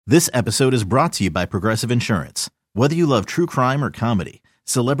This episode is brought to you by Progressive Insurance. Whether you love true crime or comedy,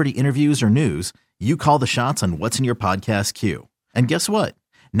 celebrity interviews or news, you call the shots on what's in your podcast queue. And guess what?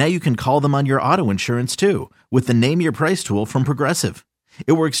 Now you can call them on your auto insurance too with the Name Your Price tool from Progressive.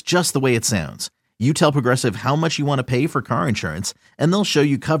 It works just the way it sounds. You tell Progressive how much you want to pay for car insurance, and they'll show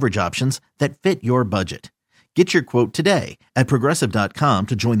you coverage options that fit your budget. Get your quote today at Progressive.com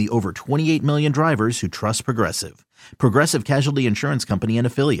to join the over 28 million drivers who trust Progressive. Progressive Casualty Insurance Company and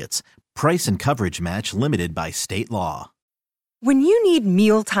Affiliates. Price and coverage match limited by state law. When you need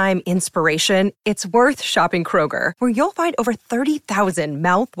mealtime inspiration, it's worth shopping Kroger, where you'll find over 30,000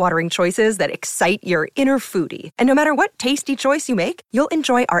 mouth-watering choices that excite your inner foodie. And no matter what tasty choice you make, you'll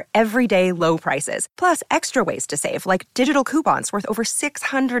enjoy our everyday low prices, plus extra ways to save, like digital coupons worth over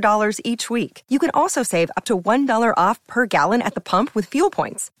 $600 each week. You can also save up to $1 off per gallon at the pump with fuel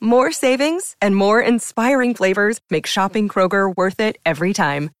points. More savings and more inspiring flavors make shopping Kroger worth it every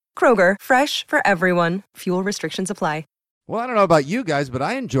time. Kroger, fresh for everyone. Fuel restrictions apply. Well, I don't know about you guys, but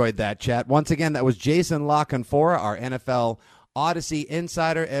I enjoyed that chat. Once again, that was Jason LaConfora, our NFL Odyssey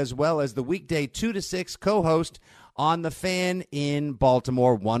insider, as well as the weekday 2 to 6 co-host on The Fan in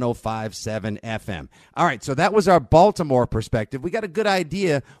Baltimore, 105.7 FM. All right, so that was our Baltimore perspective. We got a good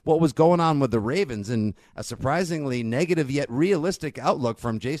idea what was going on with the Ravens, and a surprisingly negative yet realistic outlook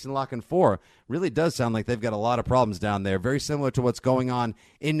from Jason LaConfora. Really does sound like they've got a lot of problems down there, very similar to what's going on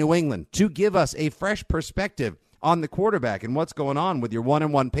in New England. To give us a fresh perspective on the quarterback and what's going on with your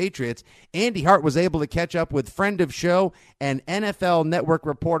 1-1 Patriots, Andy Hart was able to catch up with friend of show and NFL Network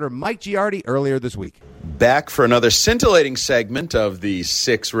reporter Mike Giardi earlier this week. Back for another scintillating segment of the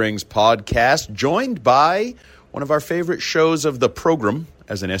Six Rings podcast, joined by one of our favorite shows of the program,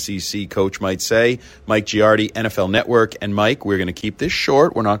 as an SEC coach might say, Mike Giardi, NFL Network. And Mike, we're going to keep this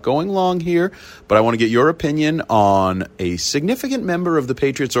short. We're not going long here, but I want to get your opinion on a significant member of the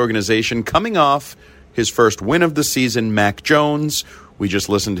Patriots organization coming off his first win of the season, Mac Jones. We just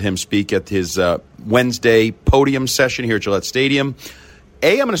listened to him speak at his Wednesday podium session here at Gillette Stadium.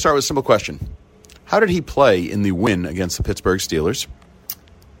 I'm going to start with a simple question. How did he play in the win against the Pittsburgh Steelers?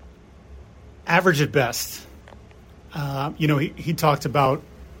 Average at best. He talked about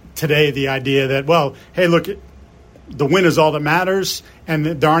today the idea that, well, hey, look, the win is all that matters, and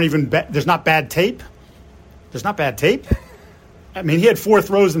there aren't even there's not bad tape. There's not bad tape. I mean, he had 4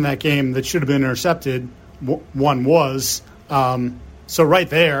 throws in that game that should have been intercepted. One was. So right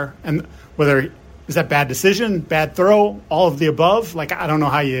there, and whether is that bad decision, bad throw, all of the above, like I don't know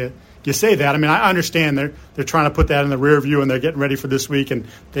how you say that. I mean, I understand they're trying to put that in the rear view and they're getting ready for this week, and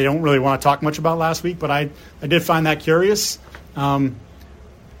they don't really want to talk much about last week, but I did find that curious. I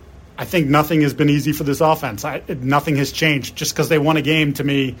think nothing has been easy for this offense. Nothing has changed. Just because they won a game, to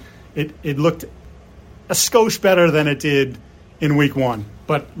me, it looked a skosh better than it did in week 1.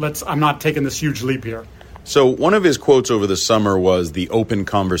 But I'm not taking this huge leap here. So one of his quotes over the summer was the open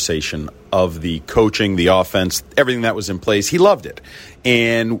conversation of the coaching, the offense, everything that was in place. He loved it.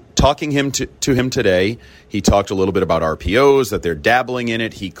 And talking to him today, he talked a little bit about RPOs, that they're dabbling in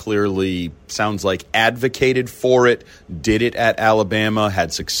it. He clearly sounds like advocated for it, did it at Alabama,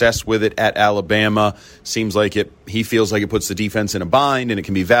 had success with it at Alabama. Seems like he feels like it puts the defense in a bind and it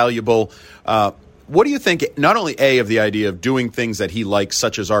can be valuable. What do you think, not only of the idea of doing things that he likes,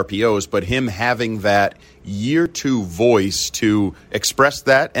 such as RPOs, but him having that year 2 voice to express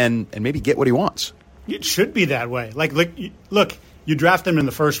that and maybe get what he wants? It should be that way. Look, you draft him in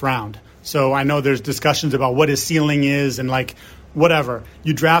the first round. So I know there's discussions about what his ceiling is and whatever.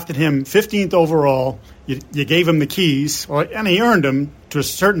 You drafted him 15th overall. You gave him the keys, and he earned them to a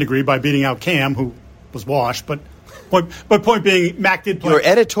certain degree by beating out Cam, who was washed, but point being, Mac did play. You're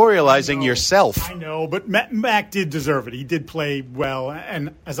editorializing yourself. I know, but Mac did deserve it. He did play well,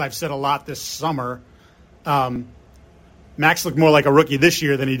 and as I've said a lot this summer, Max looked more like a rookie this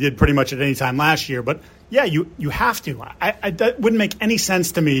year than he did pretty much at any time last year. But, yeah, you have to. That wouldn't make any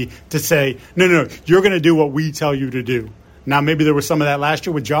sense to me to say, no, you're going to do what we tell you to do. Now, maybe there was some of that last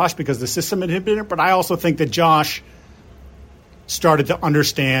year with Josh because the system had been it, but I also think that Josh started to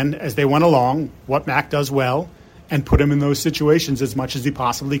understand as they went along what Mac does well and put him in those situations as much as he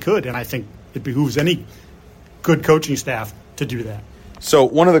possibly could. And I think it behooves any good coaching staff to do that. So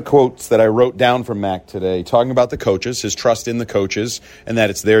one of the quotes that I wrote down from Mac today, talking about the coaches, his trust in the coaches, and that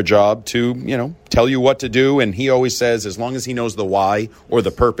it's their job to, tell you what to do. And he always says, as long as he knows the why or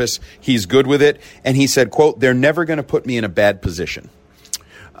the purpose, he's good with it. And he said, quote, "They're never going to put me in a bad position."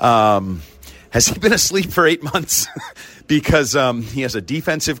 Has he been asleep for 8 months? Because he has a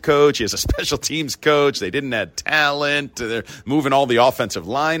defensive coach, he has a special teams coach, they didn't add talent, they're moving all the offensive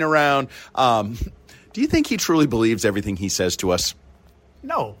line around. Do you think he truly believes everything he says to us?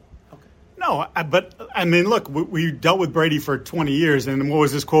 No. No, but I mean, look, we dealt with Brady for 20 years, and what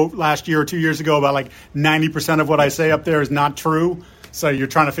was this quote last year or 2 years ago about like 90% of what I say up there is not true, so you're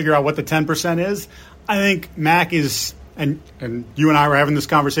trying to figure out what the 10% is? I think Mac is, and you and I were having this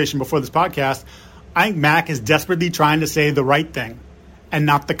conversation before this podcast, I think Mac is desperately trying to say the right thing and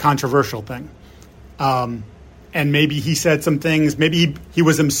not the controversial thing. And maybe he said some things, maybe he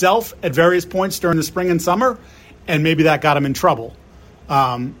was himself at various points during the spring and summer, and maybe that got him in trouble.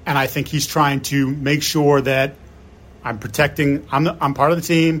 And I think he's trying to make sure that I'm part of the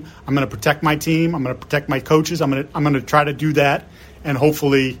team. I'm going to protect my team. I'm going to protect my coaches. I'm going to try to do that. And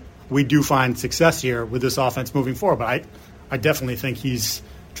hopefully we do find success here with this offense moving forward. But I definitely think he's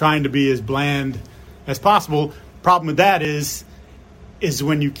trying to be as bland as possible. Problem with that is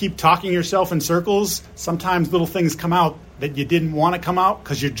when you keep talking yourself in circles, sometimes little things come out that you didn't want to come out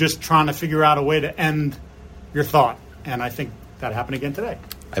because you're just trying to figure out a way to end your thought. And I think that happened again today.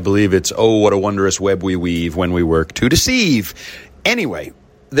 I believe it's, oh, what a wondrous web we weave when we work to deceive. Anyway,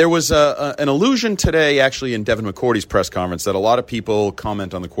 there was an allusion today, actually, in Devin McCourty's press conference that a lot of people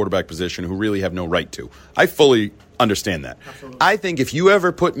comment on the quarterback position who really have no right to. I fully understand that. Absolutely. I think if you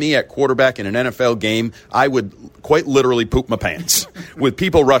ever put me at quarterback in an NFL game, I would quite literally poop my pants with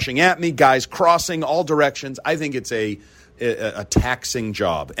people rushing at me, guys crossing all directions. I think it's a taxing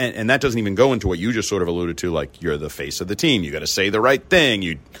job. And that doesn't even go into what you just sort of alluded to, like you're the face of the team. You got to say the right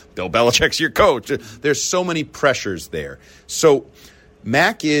thing. Bill Belichick's your coach. There's so many pressures there. So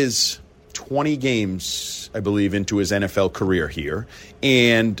Mac is 20 games, I believe, into his NFL career here.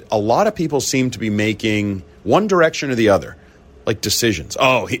 And a lot of people seem to be making one direction or the other, like decisions.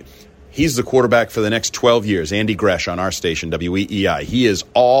 Oh, he's the quarterback for the next 12 years. Andy Gresh on our station, WEEI. He is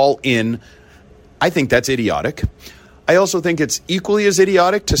all in. I think that's idiotic. I also think it's equally as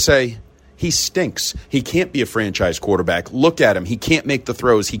idiotic to say he stinks. He can't be a franchise quarterback. Look at him. He can't make the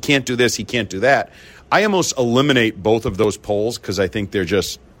throws. He can't do this. He can't do that. I almost eliminate both of those polls because I think they're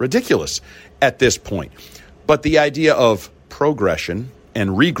just ridiculous at this point. But the idea of progression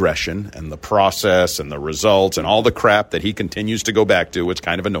and regression and the process and the results and all the crap that he continues to go back to, which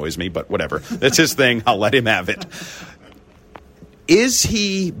kind of annoys me, but whatever. That's his thing. I'll let him have it. Is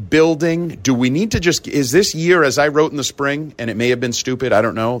he building? Do we need to just – is this year, as I wrote in the spring, and it may have been stupid, I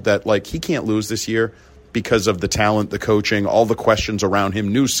don't know, that like he can't lose this year because of the talent, the coaching, all the questions around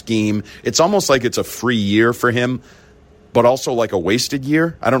him, new scheme. It's almost like it's a free year for him, but also like a wasted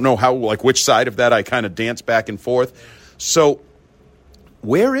year. I don't know how, like which side of that I kind of dance back and forth. So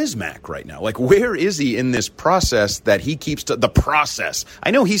where is Mac right now? Like where is he in this process that he keeps to – the process?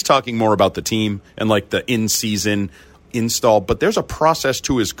 I know he's talking more about the team and like the in-season – install, but there's a process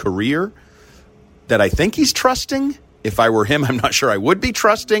to his career that I think he's trusting. If I were him, I'm not sure I would be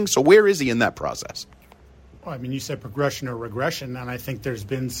trusting. So where is he in that process? Well, I mean, you said progression or regression, and I think there's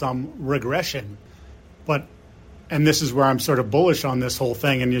been some regression. And this is where I'm sort of bullish on this whole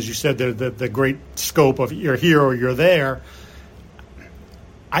thing. And as you said, the great scope of you're here or you're there.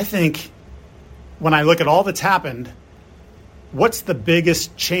 I think when I look at all that's happened, what's the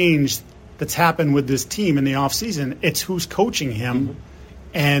biggest change that's happened with this team in the offseason? It's who's coaching him. Mm-hmm.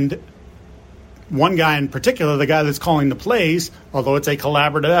 And one guy in particular, the guy that's calling the plays, although it's a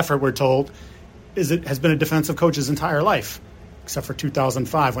collaborative effort, we're told, has been a defensive coach his entire life, except for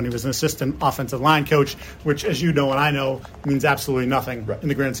 2005 when he was an assistant offensive line coach, which, as you know and I know, means absolutely nothing in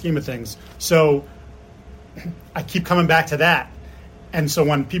the grand scheme of things. So I keep coming back to that. And so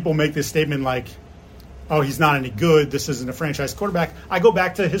when people make this statement like, oh, he's not any good, this isn't a franchise quarterback, I go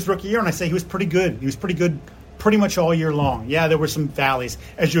back to his rookie year and I say he was pretty good. He was pretty good pretty much all year long. Yeah, there were some valleys,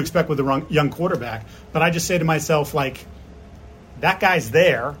 as you expect with a young quarterback. But I just say to myself, like, that guy's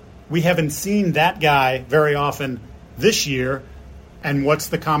there. We haven't seen that guy very often this year. And what's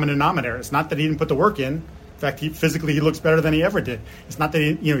the common denominator? It's not that he didn't put the work in. In fact, physically he looks better than he ever did. It's not that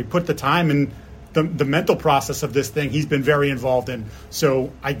he put the time in. The mental process of this thing, he's been very involved in.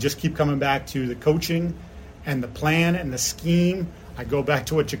 So I just keep coming back to the coaching and the plan and the scheme. I go back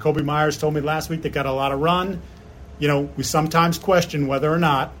to what Jacoby Myers told me last week. They got a lot of run. We sometimes question whether or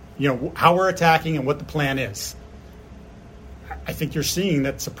not, how we're attacking and what the plan is. I think you're seeing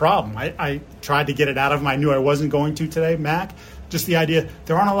that's a problem. I tried to get it out of him. I knew I wasn't going to today, Mac. Just the idea,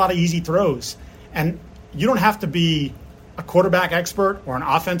 there aren't a lot of easy throws. And you don't have to be a quarterback expert or an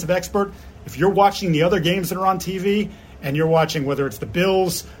offensive expert. If you're watching the other games that are on TV and you're watching whether it's the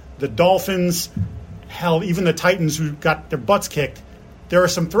Bills, the Dolphins, hell, even the Titans who got their butts kicked, there are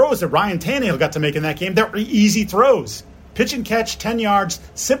some throws that Ryan Tannehill got to make in that game. They're easy throws. Pitch and catch, 10 yards,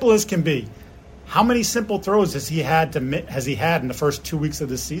 simple as can be. How many simple throws has he had in the first 2 weeks of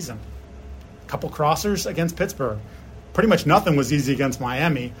this season? A couple crossers against Pittsburgh. pretty much nothing was easy against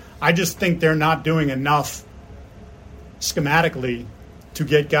Miami. I just think they're not doing enough schematically to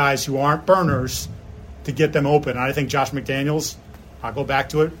get guys who aren't burners to get them open. And I think Josh McDaniels, I'll go back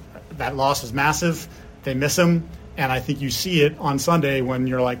to it, that loss was massive. They miss him. And I think you see it on Sunday when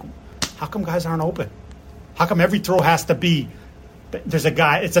you're like, how come guys aren't open? How come every throw has to be, there's a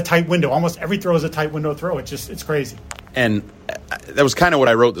guy, it's a tight window. Almost every throw is a tight window throw. It's crazy. And that was kind of what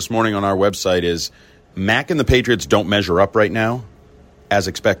I wrote this morning on our website is Mac and the Patriots don't measure up right now as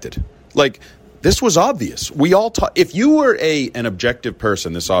expected. Like, this was obvious. We all if you were an objective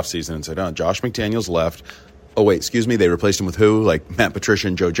person this offseason and said, oh, Josh McDaniels left. Oh, wait, excuse me, they replaced him with who? Like Matt Patricia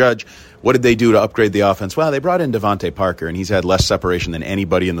and Joe Judge. What did they do to upgrade the offense? Well, they brought in Devontae Parker, and he's had less separation than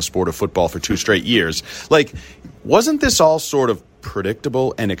anybody in the sport of football for 2 straight years. Like, wasn't this all sort of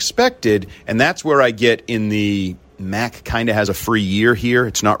predictable and expected? And that's where I get in the Mac kind of has a free year here.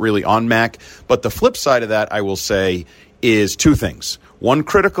 It's not really on Mac. But the flip side of that, I will say, is 2 things. One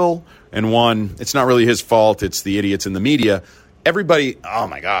critical, and one, it's not really his fault. It's the idiots in the media. Everybody, oh,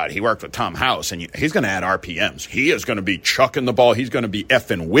 my God, he worked with Tom House, and he's going to add RPMs. He is going to be chucking the ball. He's going to be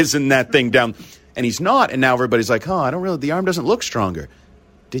effing whizzing that thing down. And he's not. And now everybody's like, the arm doesn't look stronger.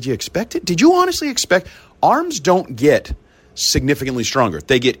 Did you expect it? Did you honestly expect? Arms don't get significantly stronger.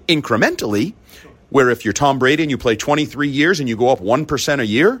 They get incrementally, where if you're Tom Brady and you play 23 years and you go up 1% a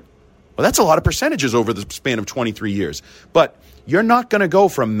year, well, that's a lot of percentages over the span of 23 years. But you're not going to go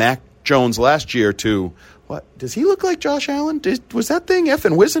from Mac Jones last year to, what, does he look like Josh Allen? Was that thing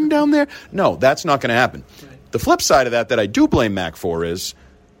effing whizzing down there? No, that's not going to happen. Right. The flip side of that I do blame Mac for is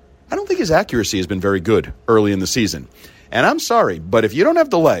I don't think his accuracy has been very good early in the season. And I'm sorry, but if you don't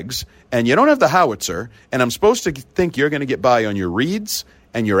have the legs and you don't have the howitzer, and I'm supposed to think you're going to get by on your reads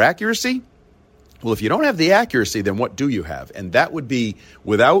and your accuracy, well, if you don't have the accuracy, then what do you have? And that would be,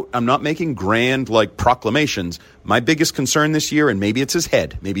 I'm not making grand, proclamations. My biggest concern this year, and maybe it's his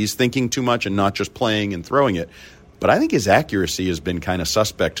head. Maybe he's thinking too much and not just playing and throwing it. But I think his accuracy has been kind of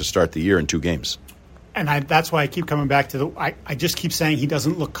suspect to start the year in 2 games. And that's why I keep coming back to I just keep saying he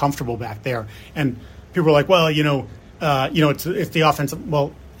doesn't look comfortable back there. And people are like, well, it's the offensive.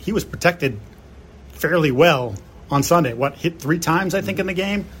 Well, he was protected fairly well on Sunday. Hit 3 times, I think, in the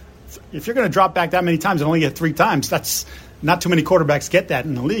game? If you're going to drop back that many times and only get 3 times, that's not too many quarterbacks get that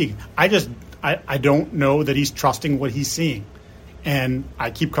in the league. I don't know that he's trusting what he's seeing. And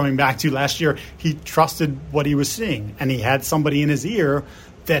I keep coming back to last year, he trusted what he was seeing. And he had somebody in his ear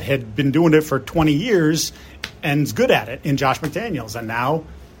that had been doing it for 20 years and is good at it in Josh McDaniels. And now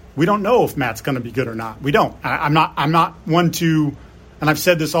we don't know if Matt's going to be good or not. We don't. I'm not one to, and I've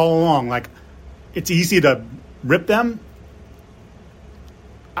said this all along, it's easy to rip them.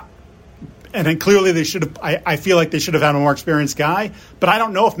 And then clearly they should have. I feel like they should have had a more experienced guy, but I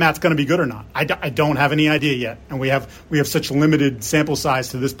don't know if Matt's going to be good or not. I don't have any idea yet, and we have such limited sample size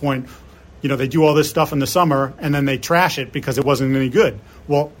to this point. They do all this stuff in the summer and then they trash it because it wasn't any good.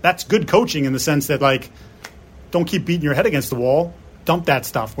 Well, that's good coaching in the sense that don't keep beating your head against the wall. Dump that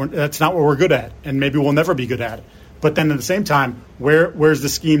stuff. That's not what we're good at, and maybe we'll never be good at it. But then at the same time, where's the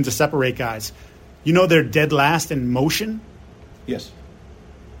scheme to separate guys? They're dead last in motion. Yes.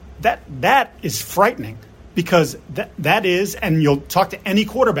 That is frightening because that is, and you'll talk to any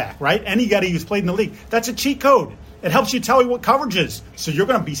quarterback, right? Any guy who's played in the league. That's a cheat code. It helps you tell you what coverage is. So you're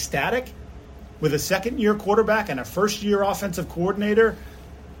going to be static with a second-year quarterback and a first-year offensive coordinator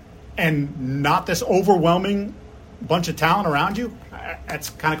and not this overwhelming bunch of talent around you?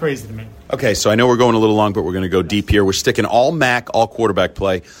 That's kind of crazy to me. Okay, so I know we're going a little long, but we're going to go deep here. We're sticking all Mac, all quarterback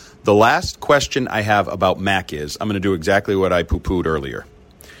play. The last question I have about Mac is, I'm going to do exactly what I poo-pooed earlier.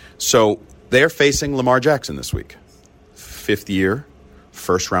 So they're facing Lamar Jackson this week. 5th year,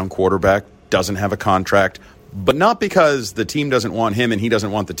 first-round quarterback, doesn't have a contract, but not because the team doesn't want him and he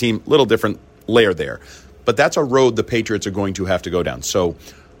doesn't want the team. Little different layer there. But that's a road the Patriots are going to have to go down. So do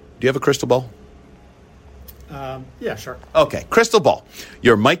you have a crystal ball? Yeah, sure. Okay, crystal ball.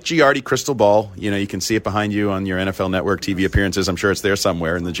 Your Mike Giardi crystal ball. You can see it behind you on your NFL Network TV appearances. I'm sure it's there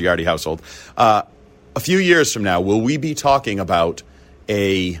somewhere in the Giardi household. A few years from now, will we be talking about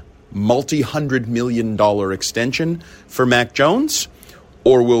a multi-$100 million extension for Mac Jones,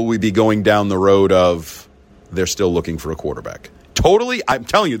 or will we be going down the road of they're still looking for a quarterback? Totally, I'm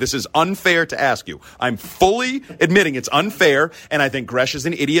telling you, this is unfair to ask you. I'm fully admitting it's unfair, and I think Gresh is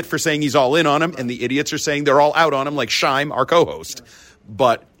an idiot for saying he's all in on him, and the idiots are saying they're all out on him, like Scheim, our co-host.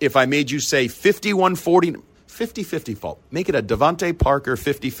 But if I made you say 51-40, 50-50 fault, make it a Devontae Parker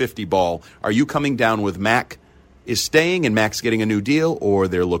 50-50 ball, are you coming down with Mac is staying and Mac's getting a new deal, or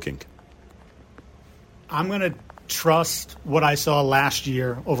they're looking? I'm going to trust what I saw last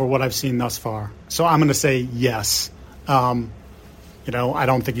year over what I've seen thus far. So I'm going to say yes. I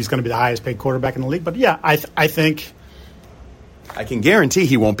don't think he's going to be the highest paid quarterback in the league. But, yeah, I think – I can guarantee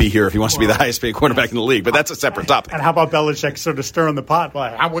he won't be here if he wants to be the highest paid quarterback in the league, but that's a separate topic. And how about Belichick sort of stirring the pot?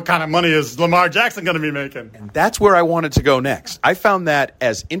 Like, what kind of money is Lamar Jackson going to be making? And that's where I wanted to go next. I found that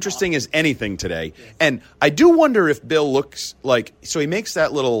as interesting as anything today. And I do wonder if Bill looks like – so he makes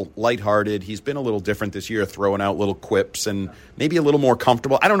that little lighthearted. He's been a little different this year, throwing out little quips and maybe a little more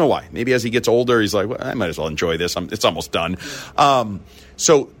comfortable. I don't know why. Maybe as he gets older, he's like, well, I might as well enjoy this. It's almost done.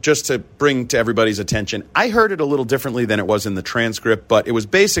 So just to bring to everybody's attention, I heard it a little differently than it was in the transcript, but it was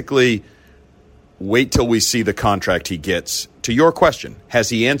basically wait till we see the contract he gets. To your question, has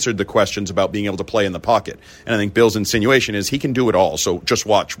he answered the questions about being able to play in the pocket? And I think Bill's insinuation is he can do it all, so just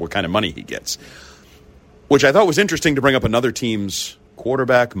watch what kind of money he gets. Which I thought was interesting to bring up another team's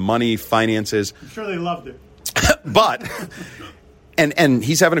quarterback, money, finances. I'm sure they loved it. But... And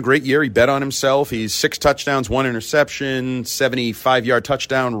he's having a great year. He bet on himself. He's 6 touchdowns, 1 interception, 75-yard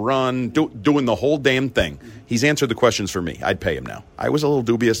touchdown run, doing the whole damn thing. He's answered the questions for me. I'd pay him now. I was a little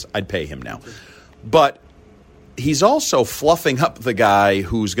dubious. I'd pay him now. But he's also fluffing up the guy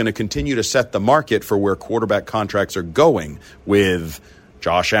who's going to continue to set the market for where quarterback contracts are going with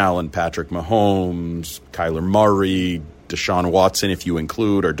Josh Allen, Patrick Mahomes, Kyler Murray, Deshaun Watson, if you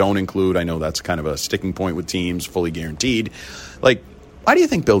include or don't include. I know that's kind of a sticking point with teams, fully guaranteed. Like, why do you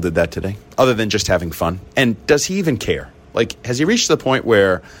think Bill did that today, other than just having fun? And does he even care? Like, has he reached the point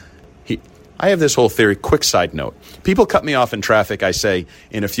where I have this whole theory, quick side note. People cut me off in traffic. I say,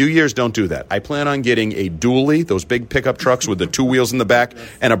 in a few years, don't do that. I plan on getting a dually, those big pickup trucks with the 2 wheels in the back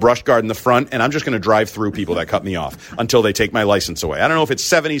and a brush guard in the front, and I'm just going to drive through people that cut me off until they take my license away. I don't know if it's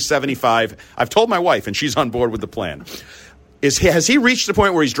 70, 75. I've told my wife, and she's on board with the plan. Has he reached the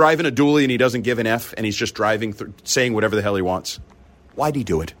point where he's driving a dually and he doesn't give an F and he's just driving, saying whatever the hell he wants? Why'd he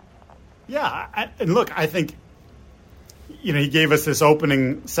do it? Yeah, and look, I think, he gave us this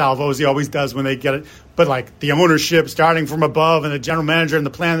opening salvo, as he always does when they get it. But, like, the ownership starting from above and the general manager and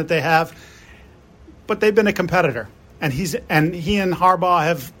the plan that they have. But they've been a competitor. And he and Harbaugh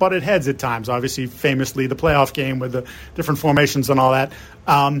have butted heads at times, obviously, famously, the playoff game with the different formations and all that.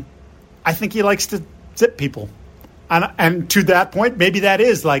 I think he likes to zip people. And to that point, maybe that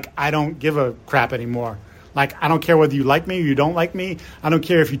is like, I don't give a crap anymore. Like, I don't care whether you like me or you don't like me. I don't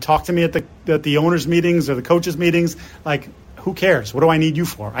care if you talk to me at the owners' meetings or the coaches' meetings. Like, who cares? What do I need you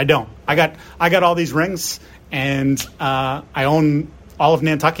for? I don't. I got all these rings, and I own all of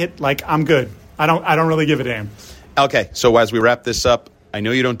Nantucket. Like, I'm good. I don't really give a damn. Okay, so as we wrap this up, I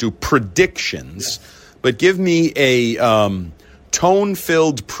know you don't do predictions, but give me a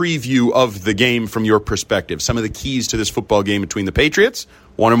tone-filled preview of the game from your perspective. Some of the keys to this football game between the Patriots,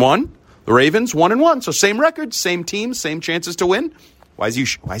 1-1, the Ravens, 1-1. So same record, same team, same chances to win. Why is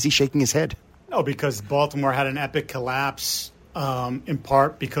he shaking his head? No, because Baltimore had an epic collapse, in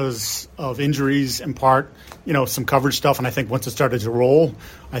part because of injuries, in part, some coverage stuff. And I think once it started to roll,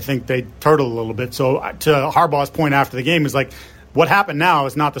 I think they turtled a little bit. So to Harbaugh's point after the game is like, what happened now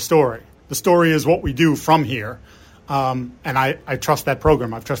is not the story. The story is what we do from here. And I trust that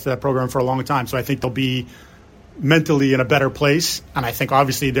program. I've trusted that program for a long time. So I think they'll be mentally in a better place. And I think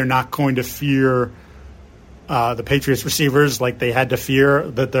obviously they're not going to fear the Patriots receivers like they had to fear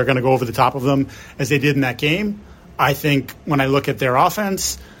that they're going to go over the top of them as they did in that game. I think when I look at their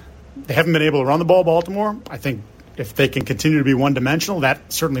offense, they haven't been able to run the ball, Baltimore. I think if they can continue to be one-dimensional,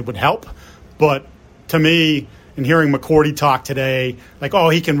 that certainly would help. But to me, in hearing McCourty talk today, like,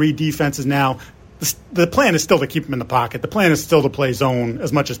 he can read defenses now, the plan is still to keep him in the pocket. The plan is still to play zone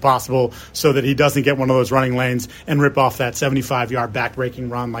as much as possible so that he doesn't get one of those running lanes and rip off that 75-yard back-breaking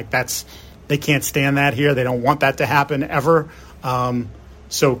run. Like, they can't stand that here. They don't want that to happen ever.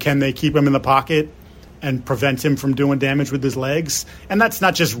 So can they keep him in the pocket and prevent him from doing damage with his legs? And that's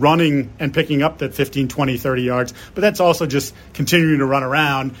not just running and picking up that 15, 20, 30 yards, but that's also just continuing to run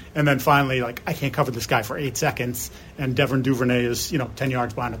around and then finally, like, I can't cover this guy for 8 seconds, and Devin Duvernay is 10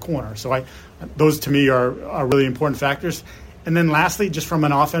 yards behind the corner. So those to me are really important factors. And then lastly, just from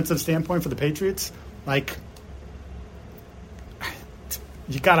an offensive standpoint for the Patriots, like,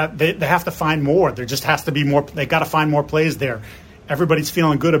 they have to find more. There just has to be more. They got to find more plays there. Everybody's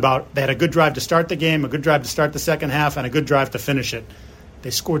feeling good about. They had a good drive to start the game, a good drive to start the second half, and a good drive to finish it. They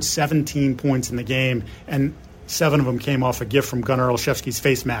scored 17 points in the game, and 7 of them came off a gift from Gunnar Olszewski's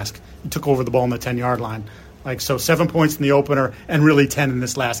face mask. He took over the ball on the 10-yard line. Like, so 7 points in the opener and really 10 in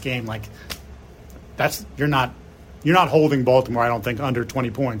this last game. Like, you're not holding Baltimore, I don't think, under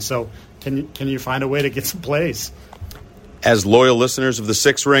 20 points. So can you find a way to get some plays? As loyal listeners of the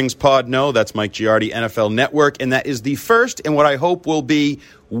Six Rings pod know, that's Mike Giardi, NFL Network, and that is the first and what I hope will be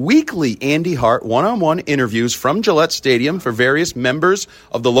weekly Andy Hart one-on-one interviews from Gillette Stadium for various members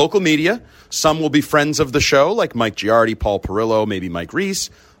of the local media. Some will be friends of the show, like Mike Giardi, Paul Perillo, maybe Mike Reese.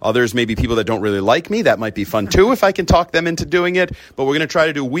 Others may be people that don't really like me. That might be fun, too, if I can talk them into doing it. But we're going to try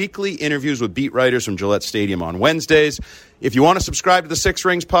to do weekly interviews with beat writers from Gillette Stadium on Wednesdays. If you want to subscribe to the Six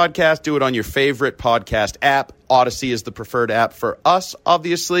Rings podcast, do it on your favorite podcast app. Odyssey is the preferred app for us,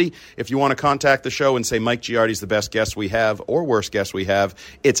 obviously. If you want to contact the show and say Mike Giardi's the best guest we have or worst guest we have,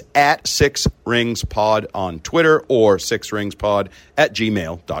 it's at Six Rings Pod on Twitter or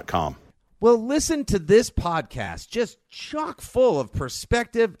sixringspod@gmail.com. Well, listen to this podcast, just chock full of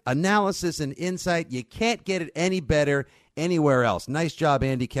perspective, analysis, and insight. You can't get it any better anywhere else. Nice job,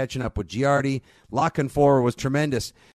 Andy, catching up with Giardi. La Canfora was tremendous.